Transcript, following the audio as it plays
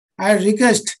I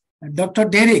request Dr.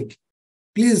 Derek,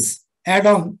 please add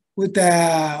on with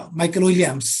Michael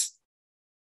Williams.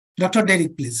 Dr.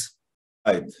 Derek, please.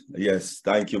 Right. Yes,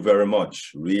 thank you very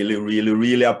much. Really, really,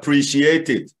 really appreciate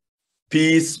it.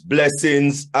 Peace,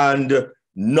 blessings, and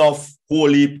enough,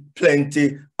 holy,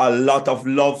 plenty, a lot of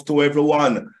love to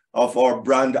everyone of our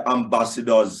brand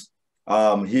ambassadors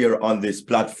here on this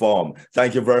platform.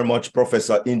 Thank you very much,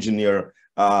 Professor Engineer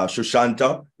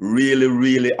SUSHANTA. Really,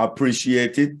 really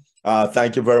appreciate it.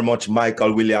 Thank you very much,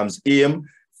 Michael Williams Aim.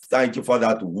 Thank you for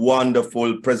that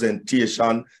wonderful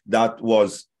presentation. That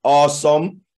was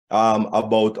awesome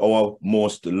about our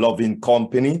most loving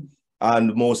company.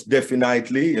 And most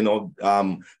definitely, you know,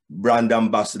 brand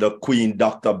ambassador Queen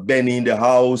Dr. Benny in the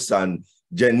house, and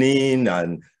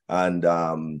Janine and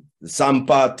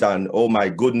Sampat, and oh my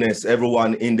goodness,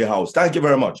 everyone in the house. Thank you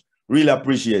very much. Really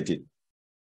appreciate it.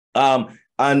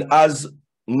 And as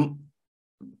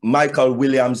Michael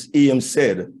Williams EM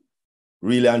said,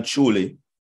 really and truly,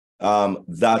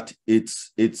 that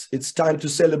it's time to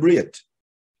celebrate.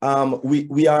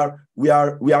 We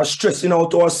are stressing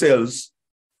out ourselves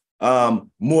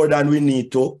more than we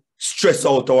need to stress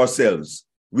out ourselves.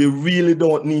 We really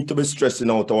don't need to be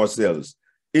stressing out ourselves.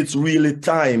 It's really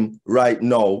time right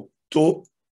now to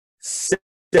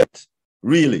celebrate.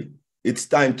 Really, it's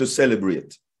time to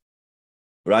celebrate,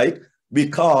 right?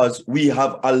 Because we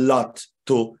have a lot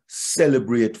to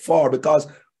celebrate for, because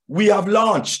we have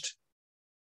launched,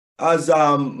 as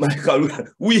Michael,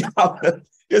 we have,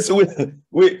 yes,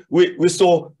 we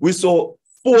so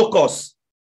focused.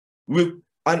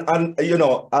 And you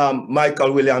know,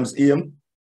 Michael Williams Aim,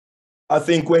 I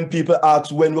think when people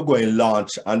ask when we're going to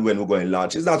launch and when we're going to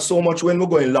launch, it's not so much when we're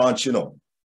going to launch, you know,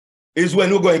 it's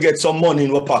when we're going to get some money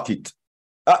in our pocket.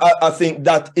 I think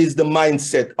that is the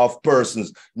mindset of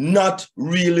persons, not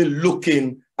really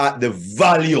looking at the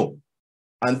value.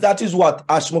 And that is what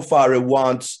Ashmafari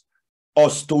wants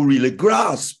us to really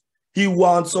grasp. He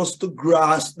wants us to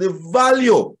grasp the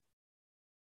value.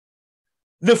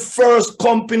 The first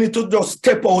company to just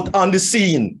step out on the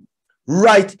scene,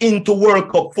 right into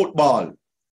World Cup football.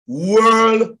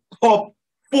 World Cup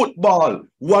football,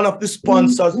 one of the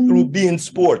sponsors through Bein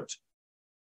Sport.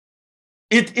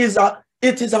 It is a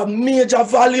major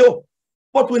value,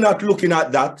 but we're not looking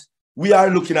at that. We are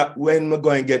looking at when we're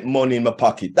going to get money in my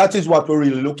pocket. That is what we're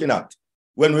really looking at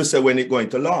when we say when it's going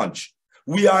to launch.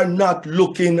 We are not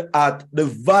looking at the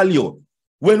value.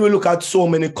 When we look at so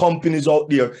many companies out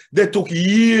there, they took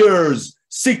years,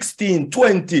 16,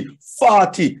 20,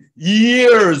 40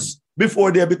 years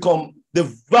before they become the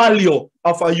value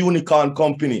of a unicorn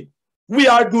company. We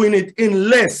are doing it in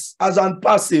less, as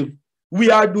Onpassive. We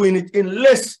are doing it in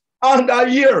less than a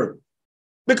year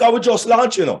because we just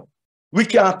launched, you know. We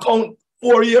can't count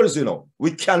 4 years, you know.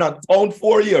 We cannot count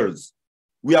 4 years.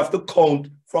 We have to count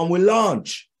from we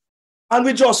launch. And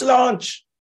we just launched.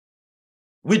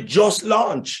 We just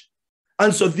launched.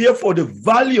 And so therefore the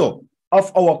value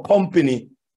of our company,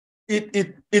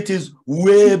 it is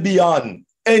way beyond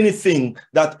anything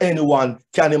that anyone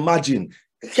can imagine.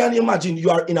 Can you imagine you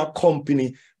are in a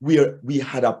company where we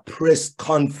had a press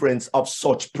conference of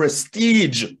such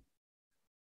prestige,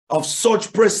 It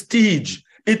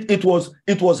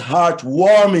was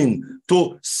heartwarming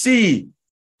to see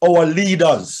our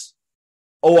leaders,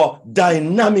 our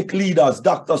dynamic leaders,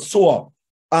 Dr. Soa,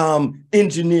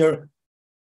 Engineer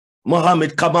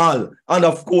Mohammed Kamal, and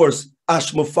of course,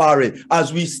 Ashmafari,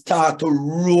 as we start to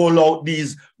roll out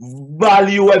these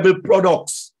valuable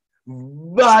products.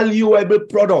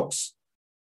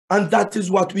 And that is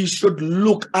what we should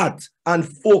look at and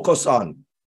focus on,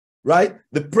 right?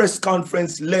 The press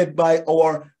conference led by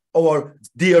our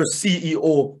dear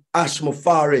CEO,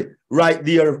 Ashmafari, right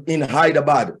there in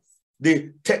Hyderabad,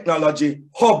 the technology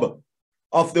hub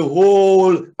of the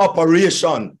whole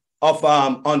operation of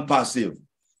Onpassive.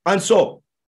 And so,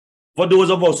 for those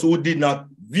of us who did not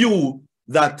view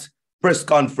that press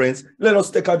conference, let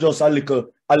us take just a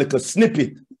little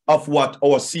snippet of what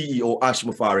our CEO,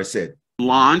 Ashmafari, said.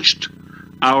 Launched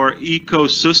our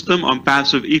ecosystem.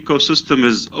 Onpassive ecosystem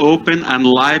is open and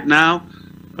live now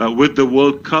with the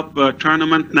World Cup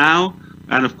tournament now.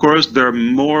 And of course, there are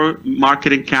more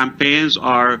marketing campaigns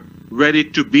are ready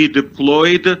to be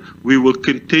deployed. We will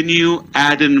continue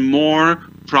adding more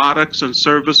products and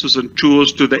services and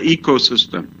tools to the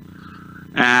ecosystem.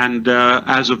 And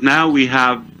as of now, we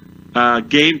have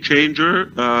Game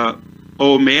Changer.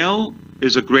 OMail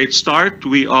is a great start.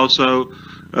 We also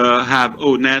have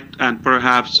ONET, and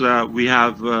perhaps we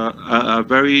have a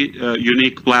very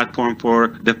unique platform for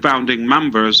the founding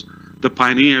members, the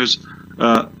pioneers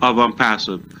of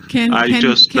ONPASSIVE. Can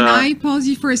I pause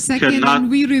you for a second and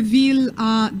we reveal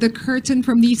the curtain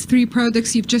from these three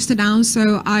products you've just announced?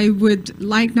 So I would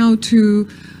like now to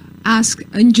ask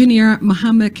Engineer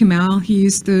Mohammed Kamal, he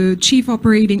is the Chief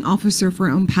Operating Officer for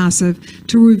ONPASSIVE,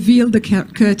 to reveal the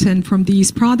curtain from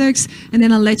these products, and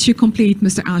then I'll let you complete,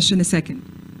 Mr. Ash, in a second.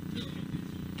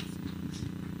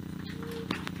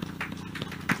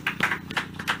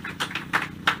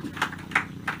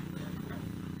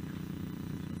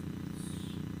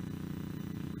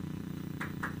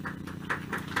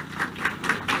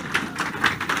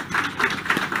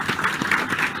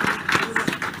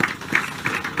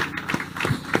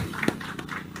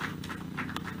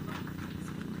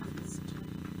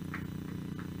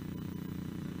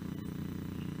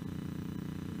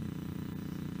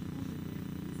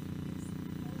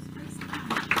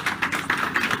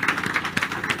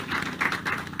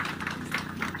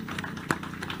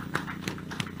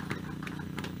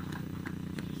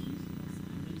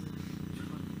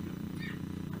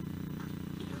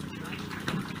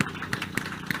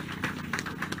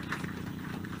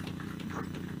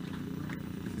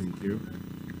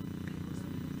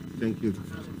 Thank you.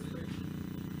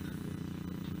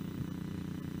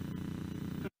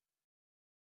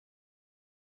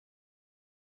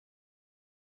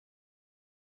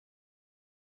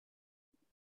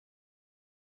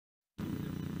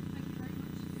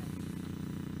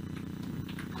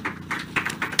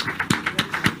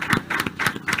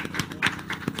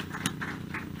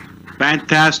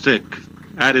 Fantastic.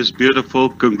 That is beautiful.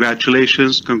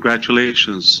 Congratulations.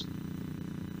 Congratulations.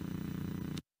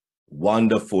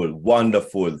 Wonderful,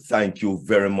 wonderful. Thank you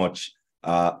very much,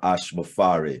 Ash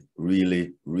Mufari.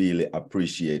 Really, really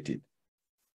appreciate it.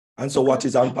 And so what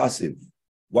is ONPASSIVE?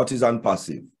 What is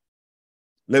ONPASSIVE?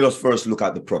 Let us first look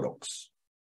at the products.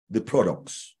 The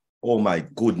products, oh my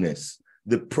goodness,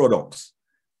 the products.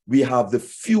 We have the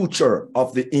future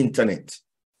of the internet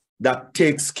that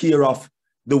takes care of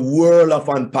the world of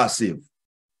ONPASSIVE,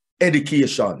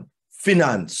 education,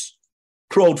 finance,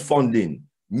 crowdfunding,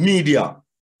 media,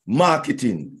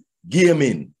 marketing,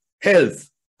 gaming,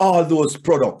 health, all those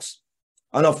products.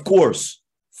 And of course,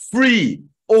 free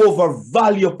over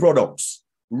value products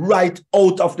right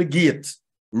out of the gate,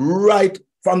 right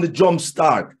from the jump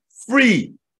start,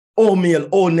 free, O-mail,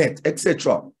 O-net,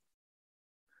 etc.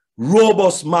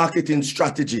 Robust marketing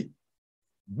strategy.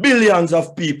 Billions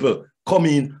of people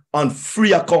coming on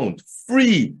free account,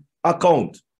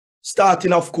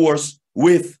 starting of course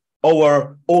with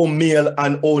our O-mail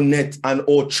and O-net and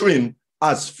O-trim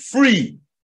as free.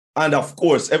 And of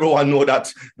course, everyone know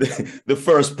that the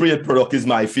first paid product is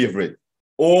my favorite.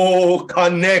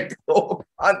 O-Connect,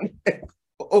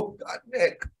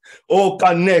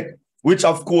 O-Connect, which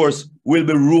of course will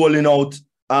be rolling out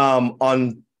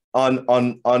on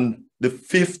the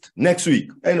 5th next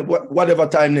week, and whatever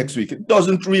time next week. It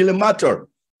doesn't really matter.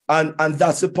 And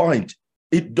that's the point.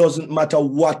 It doesn't matter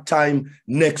what time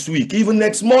next week, even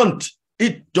next month.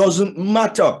 It doesn't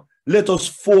matter. Let us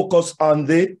focus on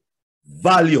the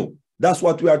value. That's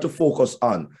what we are to focus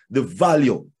on. The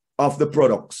value of the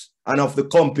products and of the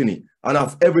company and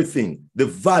of everything. The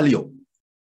value,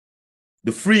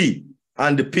 the free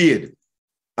and the paid.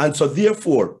 And so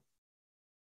therefore,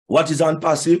 what is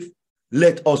ONPASSIVE?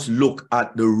 Let us look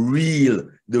at the real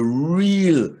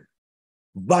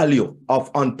value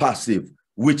of ONPASSIVE,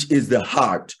 which is the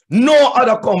heart. No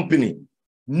other company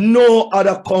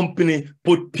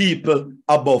put people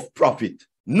above profit.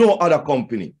 No other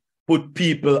company put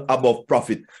people above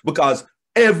profit, because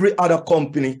every other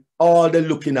company, all they're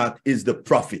looking at is the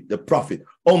profit,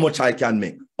 How much I can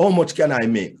make? How much can I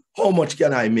make? How much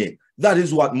can I make? That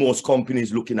is what most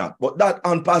companies looking at. But that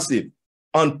ONPASSIVE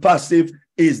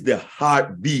is the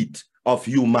heartbeat of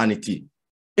humanity.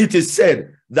 It is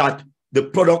said that the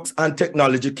products and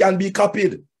technology can be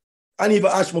copied. And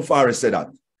even Ash Mufari said that.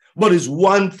 But it's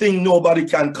one thing nobody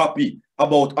can copy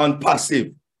about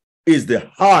ONPASSIVE is the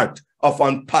heart of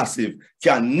ONPASSIVE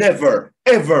can never,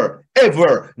 ever,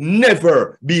 ever,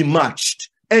 never be matched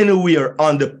anywhere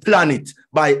on the planet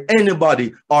by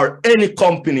anybody or any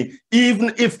company,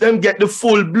 even if them get the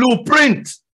full blueprint.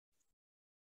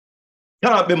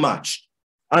 Cannot be matched.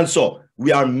 And so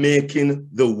we are making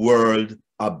the world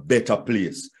a better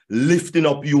place, lifting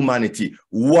up humanity,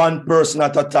 one person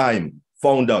at a time.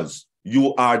 Founders,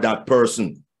 you are that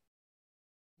person.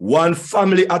 One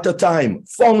family at a time.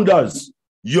 Founders,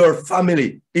 your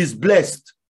family is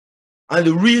blessed. And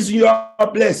the reason you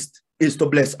are blessed is to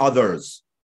bless others.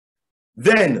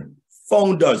 Then,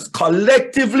 founders,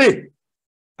 collectively,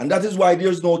 and that is why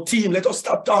there's no team. Let us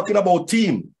stop talking about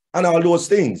team and all those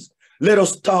things. Let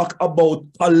us talk about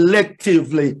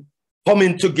collectively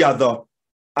coming together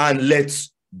and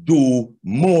let's do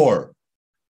more.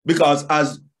 Because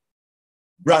as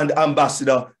brand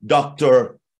ambassador,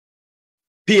 Dr.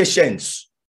 Patience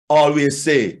always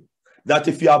say that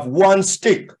if you have one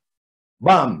stick,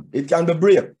 bam, it can be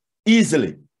break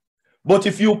easily. But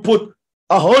if you put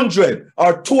 100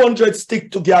 or 200 sticks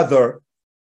together,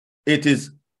 it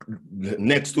is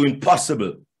next to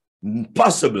impossible.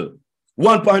 Impossible.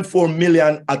 1.4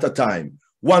 million at a time.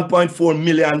 1.4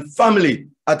 million family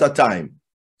at a time.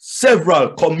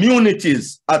 Several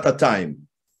communities at a time.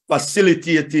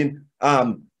 Facilitating,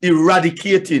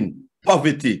 eradicating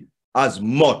poverty as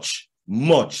much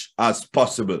as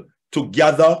possible.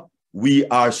 Together, we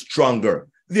are stronger.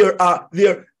 Where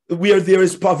there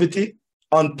is poverty,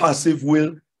 ONPASSIVE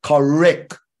will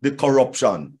correct the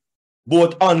corruption,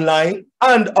 both online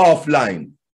and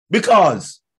offline,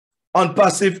 because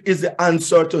ONPASSIVE is the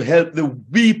answer to help the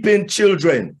weeping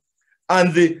children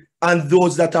and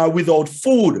those that are without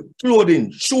food,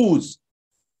 clothing, shoes,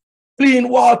 clean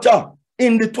water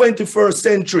in the 21st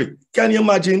century. Can you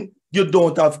imagine you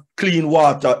don't have clean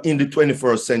water in the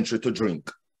 21st century to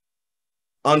drink?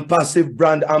 ONPASSIVE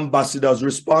brand ambassadors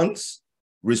response,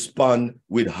 respond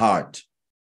with heart.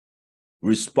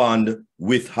 Respond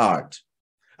with heart.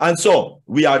 And so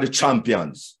we are the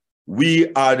champions.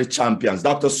 We are the champions.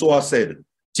 Dr. Soa said,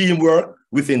 teamwork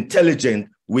with intelligence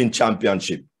win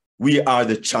championship. We are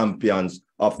the champions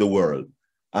of the world.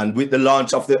 And with the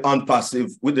launch of the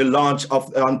ONPASSIVE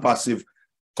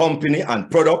company and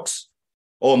products,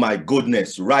 oh my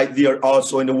goodness, right there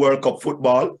also in the World Cup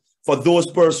football, for those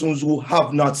persons who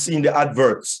have not seen the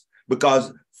adverts,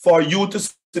 because for you to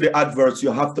see the adverts,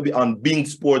 you have to be on Bing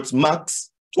Sports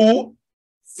Max 2,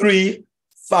 3,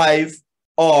 5,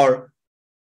 or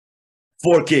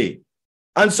 4K.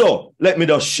 And so let me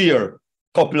just share a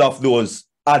couple of those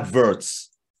adverts.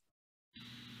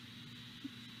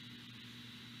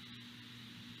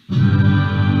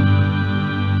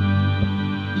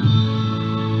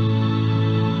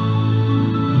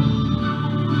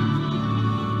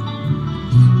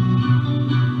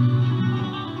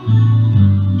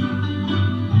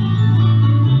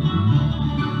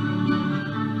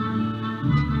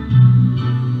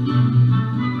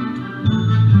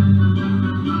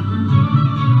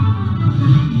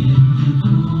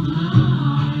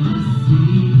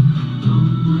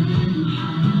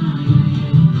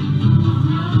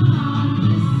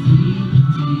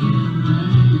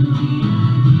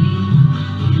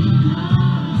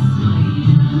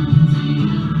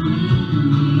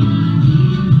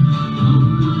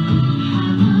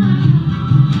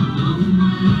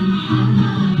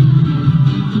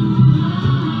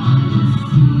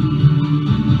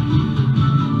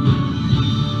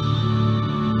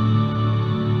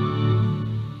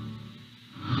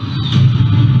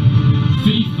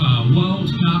 FIFA World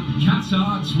Cup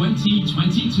Qatar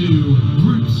 2022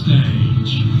 group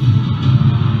stage.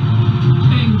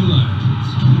 England.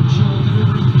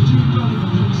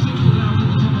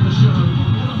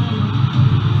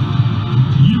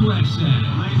 USA.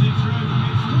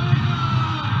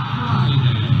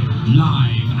 Friday.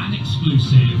 Live and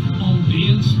exclusive on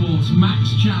beIN Sports Max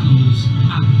channels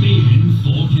and beIN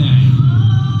 4K.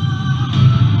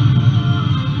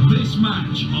 This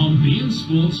match on beIN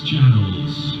Sports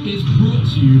channels is brought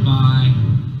to you by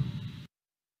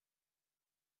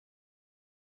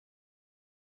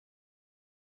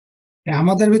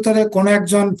আমাদের ভিতরে কোন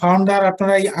একজন founder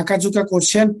আপনারা এই আঁকাঝুঁকা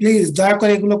করছেন, please দয়া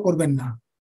করে এগুলো করবেন না,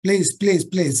 please please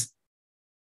please.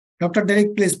 Doctor Derrick,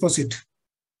 please proceed.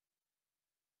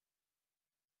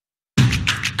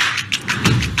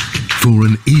 For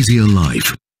an easier life,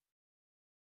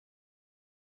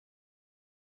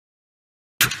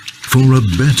 for a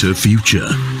better future,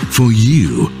 for you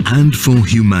and for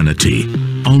humanity.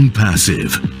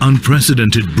 ONPASSIVE,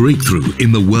 unprecedented breakthrough in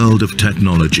the world of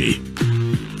technology.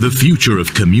 The future of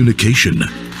communication,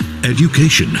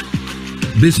 education,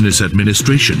 business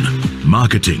administration,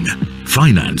 marketing,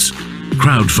 finance,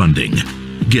 crowdfunding.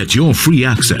 Get your free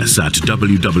access at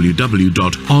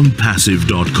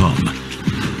www.onpassive.com.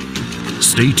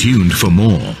 Stay tuned for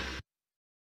more.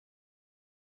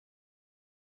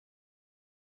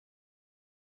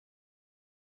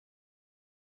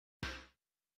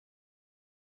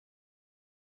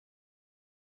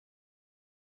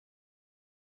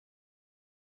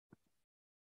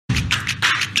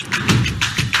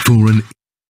 For an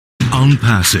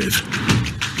ONPASSIVE,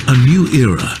 a new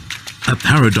era, a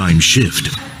paradigm shift,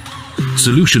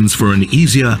 solutions for an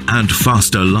easier and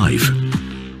faster life.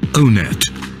 ONET,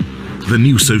 the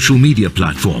new social media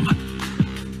platform.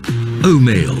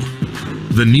 OMail,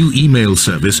 the new email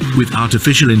service with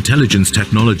artificial intelligence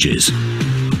technologies.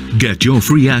 Get your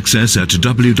free access at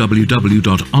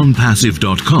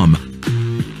www.onpassive.com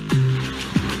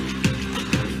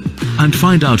and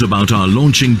find out about our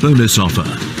launching bonus offer.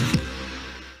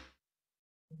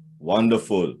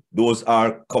 Wonderful. Those are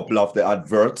a couple of the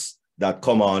adverts that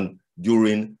come on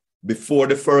before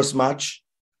the first match,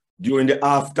 during the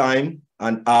halftime,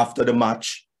 and after the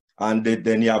match. And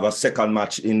then you have a second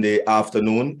match in the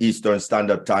afternoon, Eastern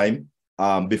Standard Time,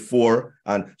 before.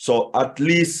 And so at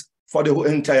least for the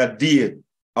entire day,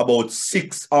 about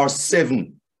 6 or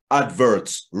 7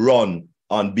 adverts run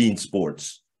on Bean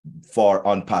Sports for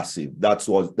Onpassive. That's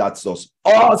just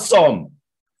awesome.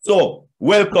 So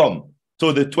welcome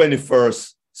to the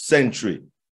 21st century,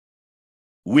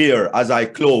 where, as I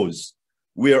close,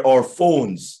 where our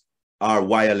phones are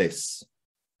wireless,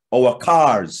 our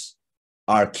cars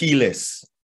are keyless,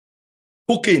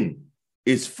 cooking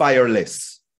is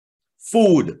fireless,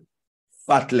 food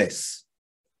fatless,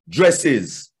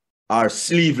 dresses are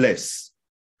sleeveless,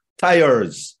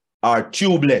 tires are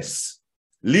tubeless,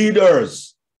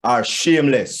 leaders are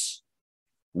shameless,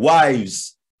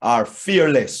 wives are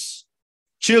fearless,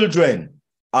 children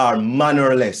are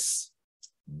mannerless,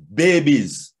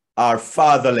 babies are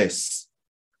fatherless,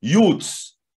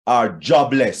 youths are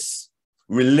jobless,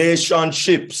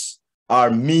 relationships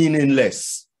are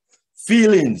meaningless,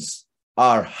 feelings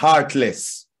are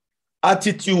heartless,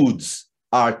 attitudes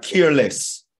are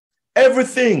careless.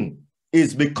 Everything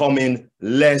is becoming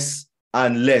less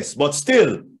and less, but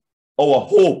still our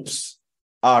hopes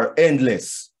are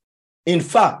endless. In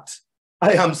fact,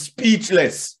 I am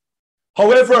speechless.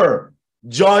 However,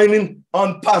 join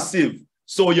Onpassive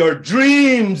so your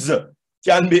dreams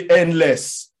can be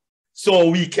endless, so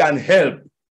we can help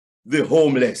the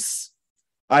homeless.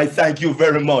 I thank you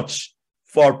very much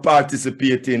for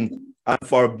participating and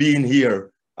for being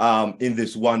here in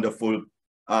this wonderful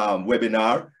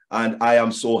webinar. And I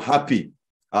am so happy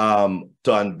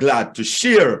and glad to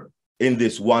share in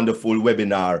this wonderful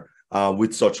webinar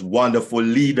with such wonderful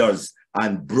leaders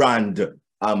and brand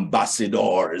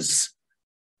ambassadors.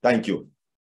 Thank you.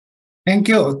 Thank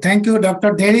you. Thank you,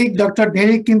 Dr. Derek. Dr.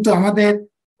 Derek কিন্তু আমাদের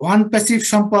ONPASSIVE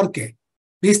সম্পর্কে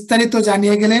বিস্তারিত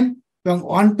জানিয়ে গেলেন এবং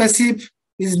ONPASSIVE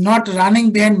is not running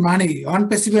behind money.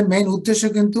 ONPASSIVE এর main উদ্দেশ্য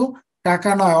কিন্তু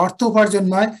টাকা নয়, অর্থ উপার্জন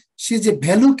নয়। সে যে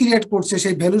ভ্যালু ক্রিয়েট করছে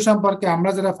সেই ভ্যালু সম্পর্কে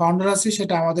আমরা যারা ফাউন্ডার আছি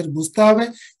সেটা আমাদের বুঝতে হবে।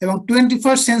 এবং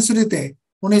 21st সেঞ্চুরিতে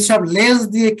উনি সব লেস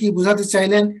দিয়ে কি বোঝাতে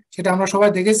চাইলেন সেটা আমরা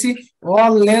সবাই দেখেছি।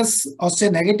 অল লেস হচ্ছে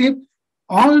negative,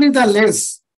 only the less,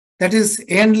 that is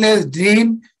endless dream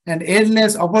and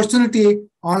endless opportunity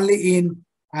only in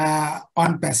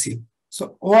ONPASSIVE. So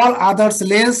all others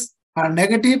less are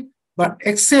negative, but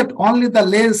except only the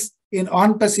less in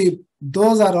ONPASSIVE,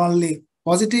 those are only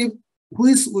positive,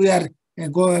 which we are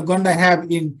going to have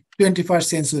in 21st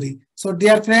century. So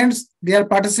dear friends, dear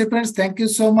participants, thank you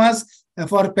so much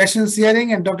for patient hearing.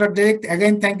 And Dr. Derek,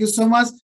 again, thank you so much